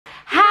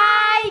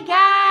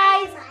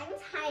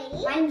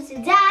I'm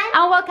Zidane.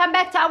 And welcome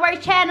back to our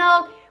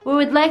channel. We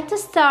would like to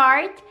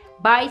start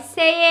by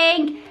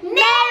saying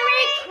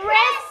Merry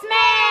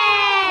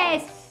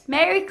Christmas!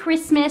 Merry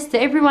Christmas to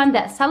everyone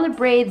that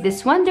celebrates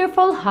this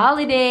wonderful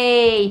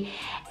holiday.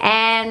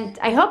 And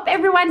I hope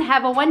everyone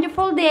have a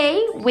wonderful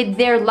day with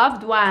their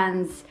loved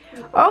ones.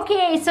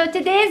 Okay, so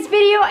today's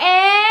video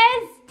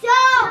is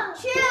Don't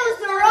choose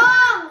the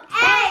wrong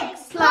egg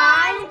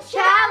slime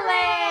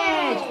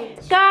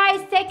challenge.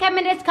 Guys, take a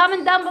minute,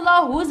 comment down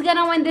below who's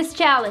gonna win this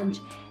challenge.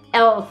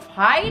 Elf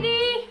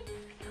Heidi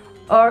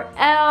or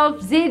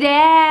Elf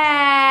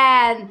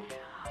Zidane?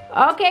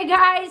 Okay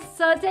guys,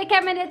 so take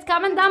a minute,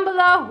 comment down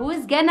below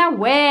who's gonna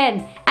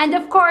win. And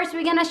of course,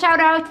 we're gonna shout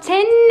out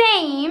 10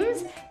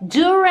 names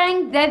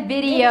during the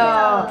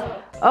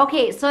video.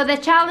 Okay, so the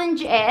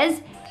challenge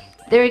is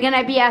there's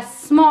gonna be a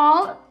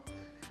small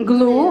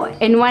glue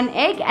in one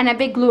egg and a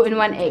big glue in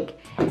one egg.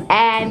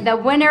 And the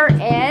winner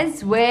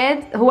is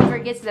with whoever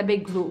gets the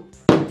big glue.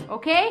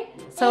 Okay?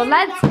 So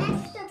let's get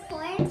extra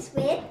points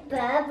with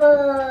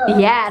bubbles.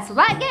 Yeah, so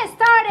let's get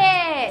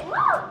started.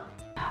 Woo!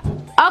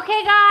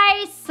 Okay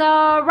guys,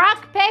 so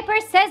rock, paper,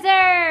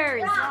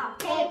 scissors. Rock,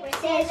 paper,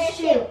 scissors,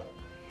 shoot.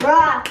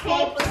 Rock,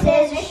 paper,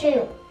 scissors,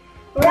 shoot.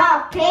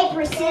 Rock,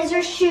 paper,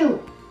 scissors, shoot.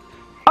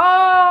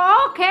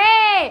 Oh,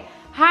 okay.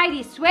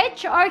 Heidi,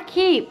 switch or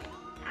keep?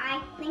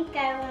 I think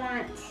I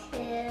want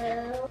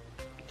to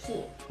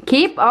keep.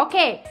 Keep?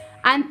 Okay.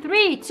 And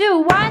 3, 2,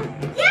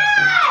 1.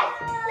 Yes!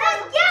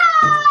 Let's go!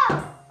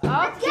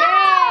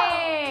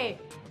 Okay.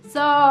 So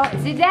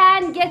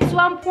Zidane gets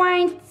 1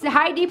 point.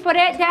 Heidi, put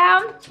it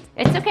down.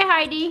 It's okay,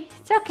 Heidi.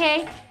 It's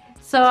okay.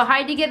 So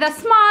Heidi get the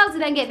small,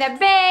 Zidane get the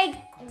big.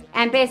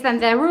 And based on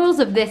the rules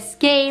of this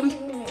game,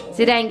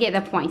 Zidane get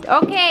the point.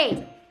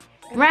 Okay.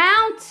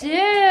 Round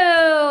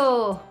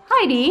 2.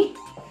 Heidi.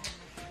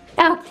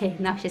 Okay,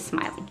 now she's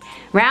smiling.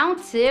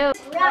 Round 2.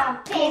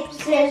 Rock, paper,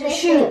 scissors,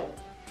 shoot.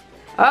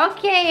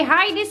 Okay,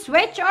 Heidi,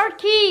 switch or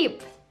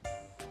keep?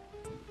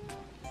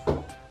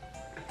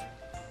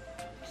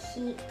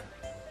 Keep.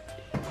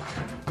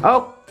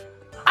 Oh.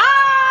 Oh!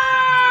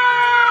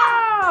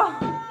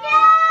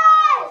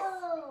 Yes!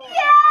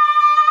 Yes!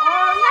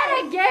 Oh, not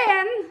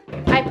again.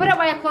 I put it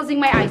while closing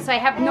my eyes, so I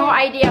have no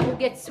idea who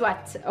gets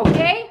what.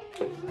 Okay?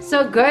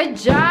 So good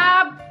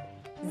job,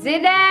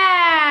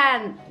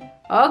 Zidane.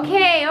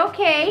 Okay,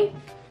 okay.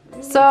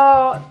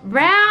 So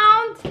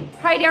round.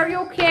 Heidi, are you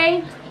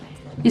okay?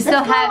 You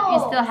still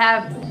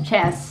have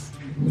chance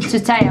to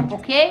tie up,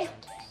 okay?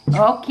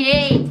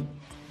 Okay.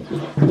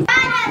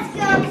 Shoutouts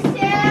goes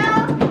to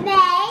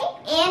May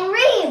and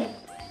Reem.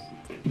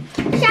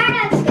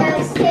 Shoutouts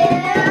goes to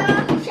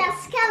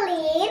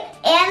Shaskaleen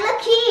and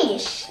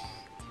Lakeesh.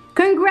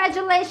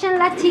 Congratulations,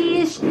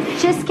 Latish,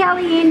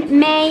 Shiskaleen,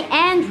 May,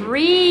 and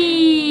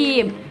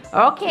Reem.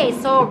 Okay,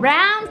 so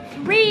round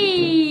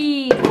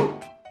 3.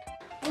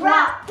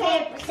 Rock,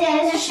 paper,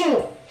 scissors,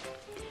 shoot.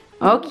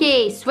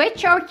 Okay,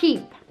 switch or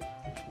keep?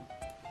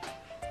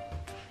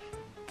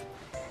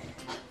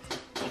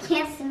 I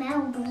can't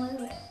smell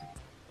blue.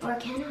 Or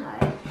can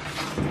I?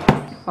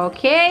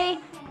 Okay.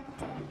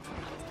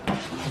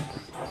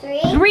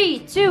 3. 3,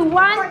 2,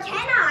 1. Or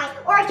can I?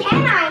 Or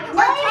can I?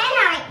 Or can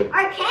I?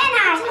 Or can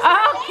I?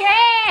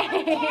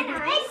 Okay.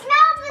 They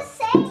smell the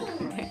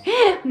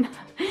same.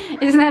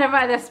 It's not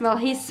about the smell.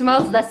 He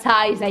smells the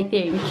size, I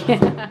think.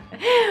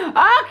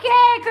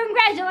 Okay,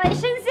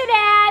 congratulations,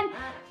 Zidane.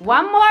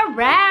 One more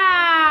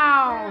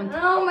round.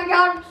 Oh my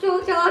god, I'm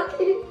so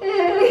talky.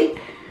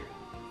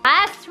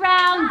 Last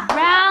round,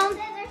 round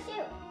Scissors,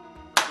 shoot.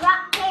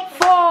 Rock,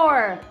 paper.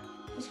 4.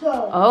 Let's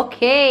go.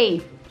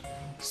 Okay.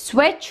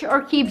 Switch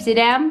or keep,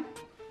 Zidane?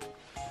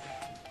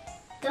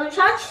 Don't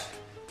touch.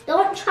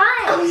 Don't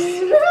try. I'm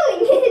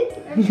smelling it.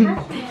 Don't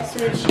touch it.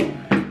 Switch.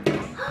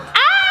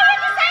 Ah, we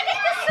decided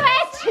to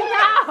switch. No.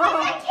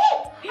 I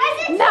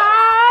said No.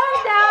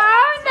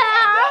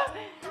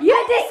 You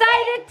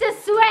decided to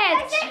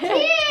switch.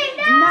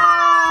 No.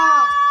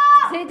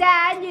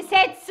 Zidane, you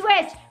said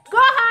switch. Go,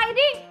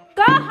 Heidi.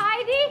 Go,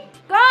 Heidi.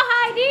 Go,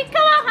 Heidi.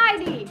 Come on,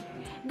 Heidi.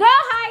 Go,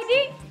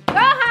 Heidi.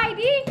 Go,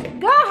 Heidi.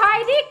 Go,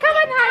 Heidi. Come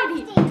on,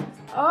 Heidi.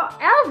 Oh,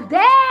 elf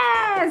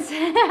dance.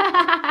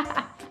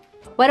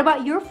 What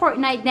about your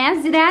Fortnite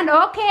dance, Zidane?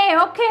 Okay,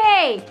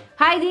 okay.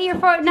 Heidi, your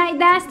Fortnite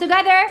dance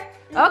together.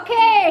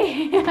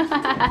 Okay.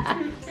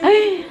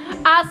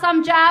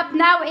 Awesome job.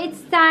 Now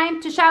it's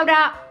time to shout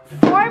out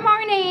 4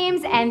 more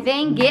names and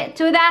then get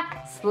to the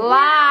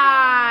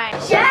slime.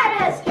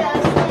 Shoutouts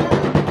goes to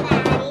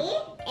Maddie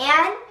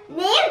and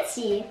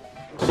Nancy.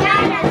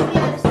 Shoutouts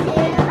goes to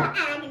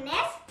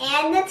Agnes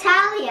and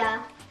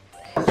Natalia.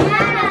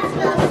 Shoutouts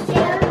goes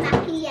to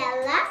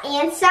Makiela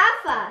and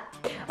Safa.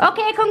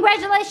 Okay,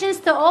 congratulations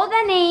to all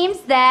the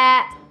names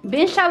that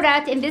been shout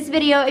out in this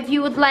video. If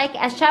you would like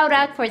a shout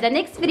out for the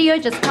next video,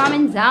 just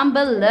comment down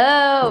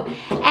below.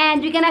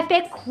 And we're gonna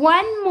pick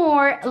one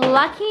more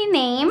lucky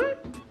name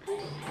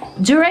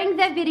during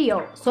the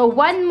video. So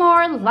one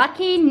more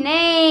lucky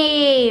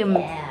name.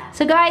 Yeah.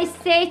 So guys,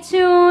 stay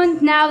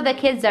tuned. Now the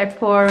kids are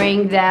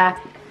pouring the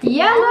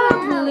yellow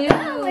glue.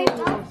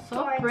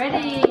 So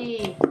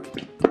pretty.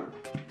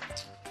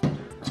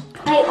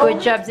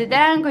 Good job,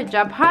 Zidane. Good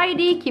job,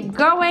 Heidi. Keep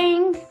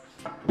going.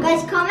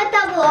 Guys, comment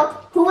down below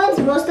who wins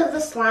most of the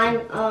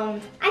slime.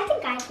 I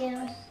think I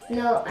do.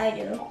 No, I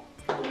do.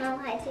 No,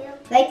 I do.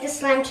 Like the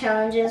slime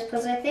challenges,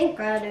 because I think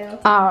I do.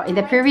 Oh, in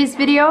the previous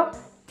video,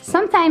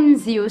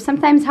 sometimes you,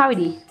 sometimes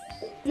Heidi.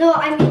 No,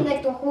 I mean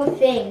like the whole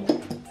thing.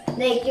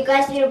 Like, you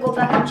guys need to go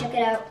back and check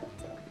it out.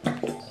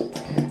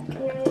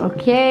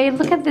 Okay,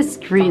 look at this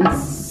screen.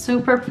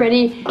 Super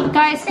pretty.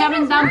 Guys,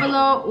 comment down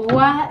below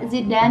what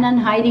Zidane and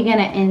Heidi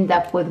gonna end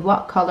up with.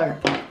 What color?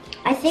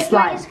 I think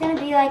Slime. mine is gonna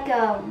be like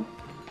oh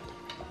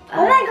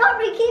my god,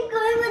 we keep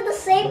going with the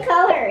same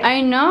colors.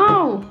 I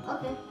know.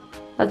 Okay.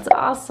 That's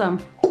awesome.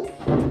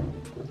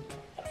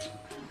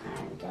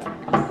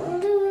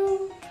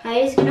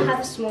 Heidi's gonna have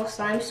a small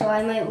slime, so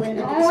I might win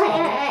the big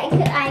Oh,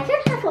 slime. I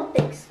could have a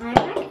big slime.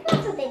 I could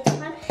have a big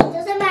slime.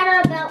 Doesn't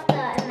matter about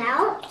the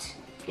amount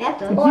Yeah,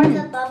 though. or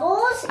the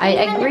bubbles. I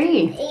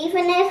agree.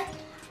 Even if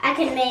I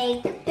can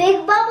make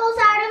big bubbles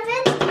out of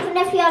it, even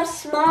if you have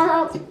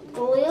small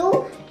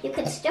glue, you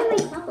could still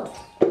make bubbles.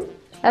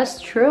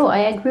 That's true. I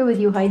agree with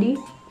you, Heidi.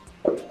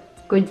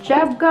 Good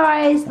job,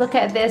 guys. Look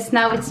at this.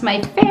 Now it's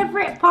my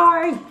favorite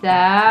part.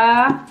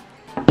 The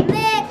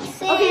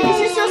Mix it. Okay,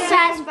 this is so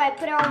satisfying.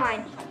 Put it on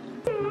mine.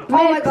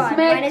 Oh my god,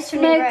 mine is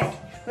turning red.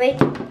 Wait.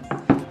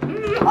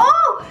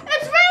 Oh,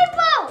 it's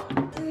rainbow!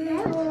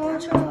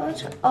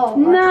 Oh,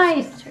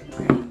 nice.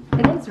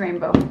 It is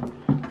rainbow.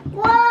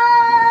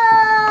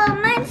 Whoa,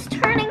 mine's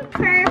turning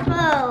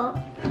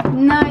purple.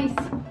 Nice.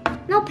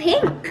 No,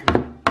 pink.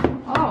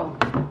 Oh,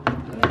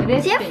 it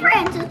is pink.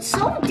 Different. It's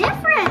so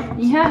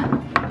different. Yeah.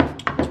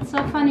 It's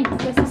so funny.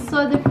 This is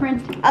so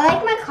different. I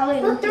like my color.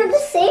 But they're the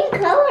same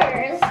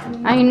colors.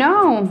 I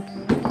know.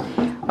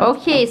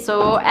 Okay,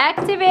 so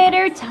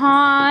activator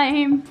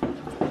time.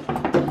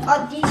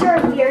 These are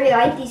very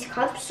light, these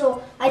cups,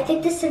 so I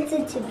think the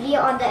sensitivity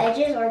on the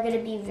edges are going to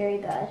be very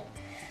bad.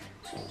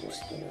 So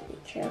just gonna be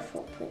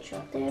careful, put you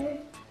up there.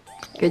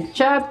 Good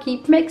job.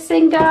 Keep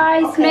mixing,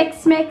 guys. Okay.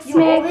 Mix, mix, You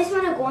mix. always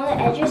want to go on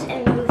the edges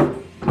and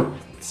move.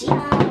 See?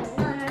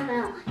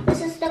 No.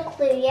 This is the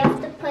clue. You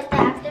have to put the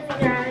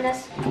activator on the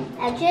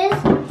edges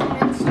and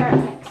then start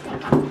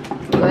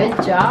mixing.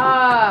 Good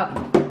job.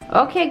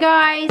 Okay,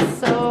 guys.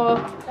 So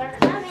They're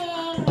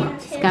coming into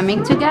it's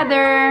coming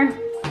together.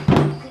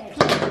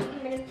 I'm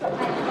gonna put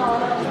my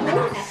ball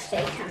as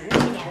they come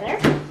together.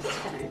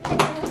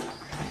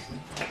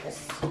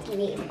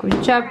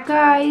 Good job,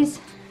 guys.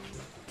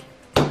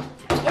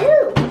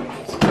 Ooh.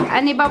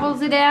 Any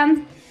bubbles,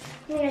 Zidane?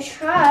 I'm going to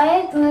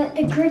try, but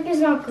the grip is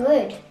not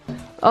good.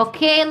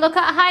 Okay, look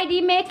at Heidi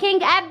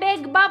making a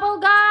big bubble,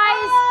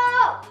 guys.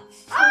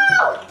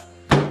 Oh!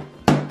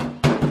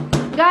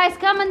 Guys,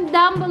 comment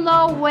down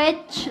below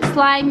which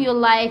slime you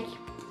like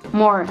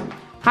more.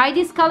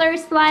 Heidi's color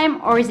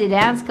slime or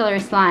Zidane's color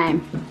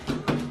slime.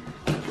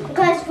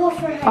 Guys, vote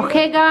for her.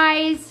 Okay,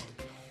 guys.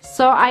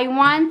 So I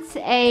want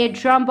a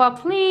drum roll,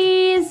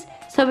 please,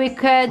 so we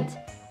could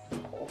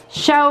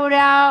shout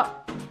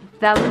out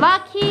the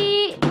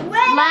lucky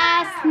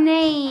last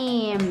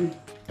name.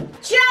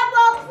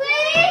 Trouble,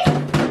 please!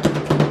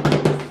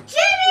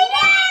 Jimmy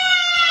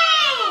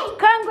Nate!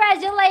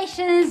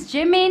 Congratulations,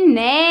 Jimmy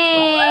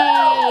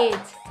Nate.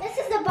 This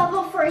is a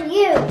bubble for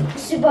you.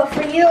 This is a bubble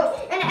for you.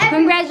 And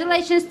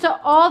Congratulations to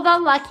all the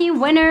lucky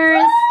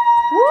winners.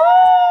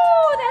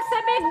 Woo! That's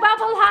a big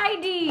bubble,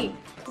 Heidi.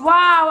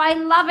 Wow, I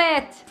love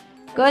it.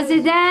 Go,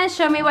 Zidane,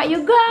 show me what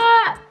you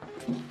got.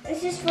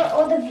 this is for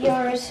all the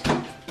viewers.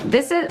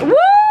 This is, woo!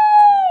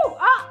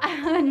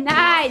 Oh,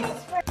 nice.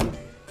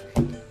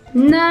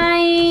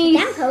 Nice.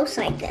 That pokes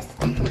like this.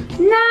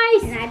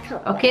 Nice. And I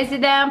poke. Okay,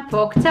 Zidane,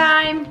 poke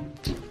time.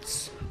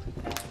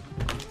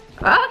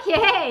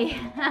 Okay.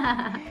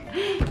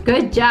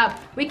 Good job.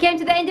 We came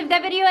to the end of the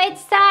video.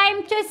 It's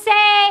time to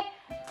say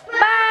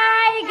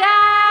bye,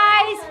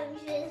 guys.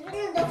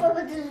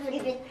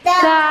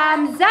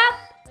 Thumbs up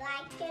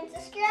Like and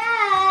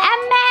subscribe.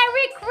 and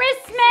Merry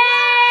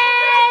Christmas.